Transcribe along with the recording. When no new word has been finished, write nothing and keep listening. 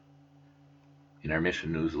In our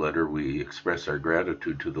mission newsletter, we express our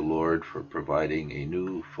gratitude to the Lord for providing a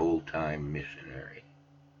new full-time missionary.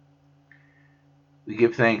 We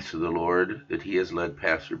give thanks to the Lord that He has led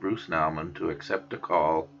Pastor Bruce Nauman to accept a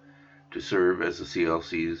call to serve as the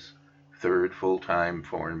CLC's third full-time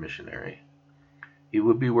foreign missionary. He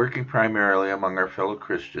will be working primarily among our fellow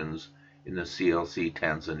Christians in the CLC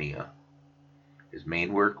Tanzania. His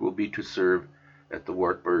main work will be to serve at the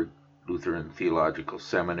Wartburg Lutheran Theological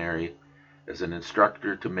Seminary as an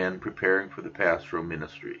instructor to men preparing for the pastoral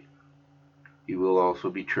ministry. He will also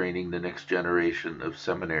be training the next generation of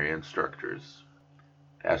seminary instructors.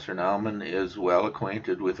 Pastor Nauman is well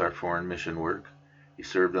acquainted with our foreign mission work. He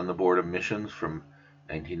served on the Board of Missions from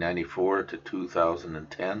 1994 to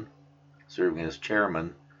 2010, serving as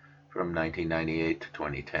chairman from 1998 to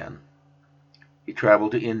 2010. He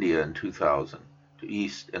traveled to India in 2000, to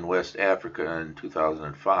East and West Africa in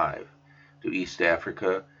 2005, to East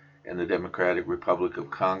Africa and the Democratic Republic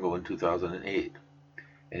of Congo in 2008,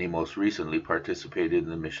 and he most recently participated in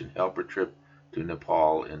the Mission Helper trip to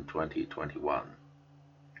Nepal in 2021.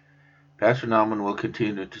 Pastor Nauman will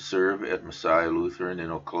continue to serve at Messiah Lutheran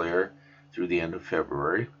in Eau Claire through the end of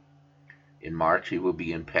February. In March, he will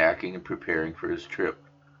begin packing and preparing for his trip.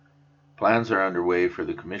 Plans are underway for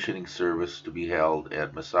the commissioning service to be held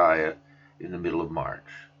at Messiah in the middle of March.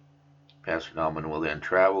 Pastor Nauman will then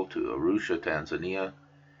travel to Arusha, Tanzania,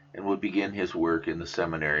 and will begin his work in the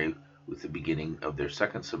seminary with the beginning of their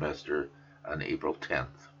second semester on April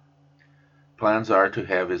 10th. Plans are to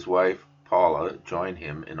have his wife, Paula, join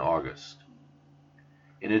him in August.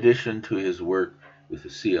 In addition to his work with the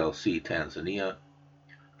CLC Tanzania,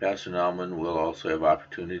 Pastor Nauman will also have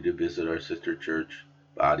opportunity to visit our sister church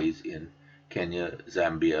bodies in Kenya,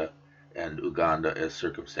 Zambia, and Uganda as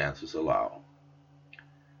circumstances allow.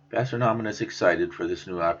 Pastor Nauman is excited for this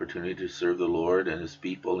new opportunity to serve the Lord and His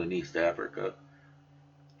people in East Africa.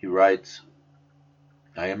 He writes,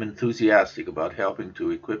 "I am enthusiastic about helping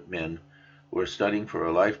to equip men who are studying for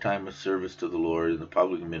a lifetime of service to the Lord in the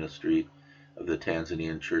public ministry of the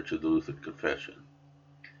Tanzanian Church of the Lutheran Confession,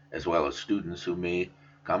 as well as students who may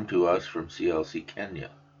come to us from CLC Kenya.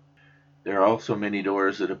 There are also many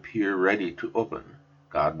doors that appear ready to open,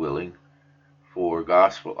 God willing, for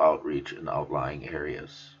gospel outreach in outlying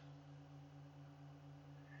areas."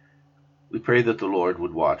 We pray that the Lord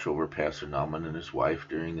would watch over Pastor Nauman and his wife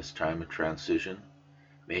during this time of transition.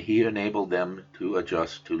 May He enable them to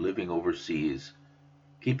adjust to living overseas,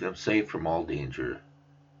 keep them safe from all danger,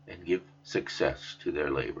 and give success to their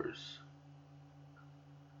labors.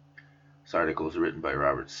 This article is written by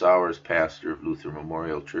Robert Sowers, pastor of Lutheran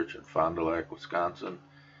Memorial Church in Fond du Lac, Wisconsin,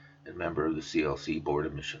 and member of the CLC Board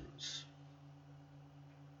of Missions.